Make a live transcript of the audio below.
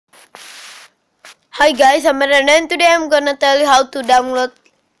Hi guys, I'm Aaron and today I'm gonna tell you how to download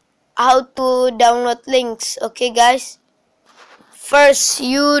links. Okay guys, first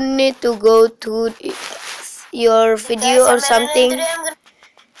you need to go to your video or something.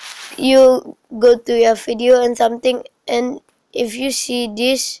 You go to your video and something, and if you see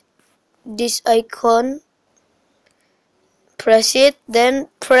this icon, press it, then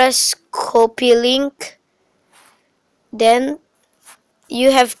press copy link, then you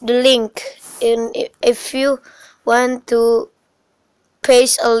have the link. And if you want to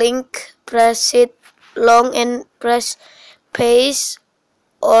paste a link, press it long and press paste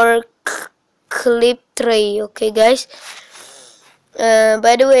or clip tray. Okay guys,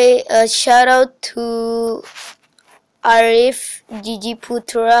 by the way, shout out to Arif Gigi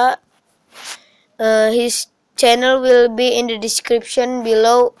Putra. His channel will be in the description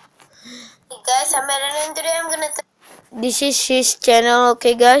below. Hey guys, I'm Aaron and today I'm gonna this is his channel.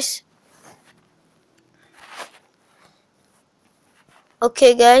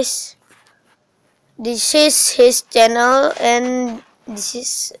 Okay guys, this is his channel, and this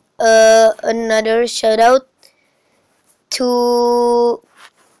is another shout out to,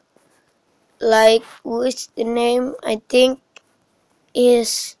 like, who is the name? I think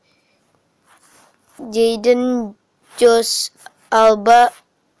is Jaden Jos Alba.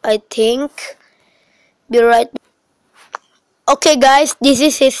 I think. Be right. Okay guys, this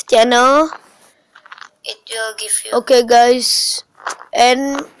is his channel. It will give you. Okay guys,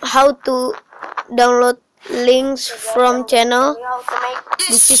 and how to download links from channel.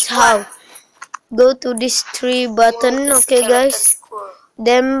 This is how. Go to this three button. Okay guys,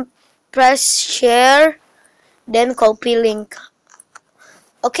 then press share, then copy link.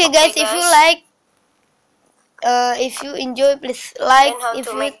 Okay guys, if you like, if you enjoy, please like. If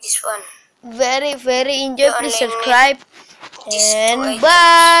you make this one very enjoy, please subscribe, and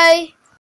bye.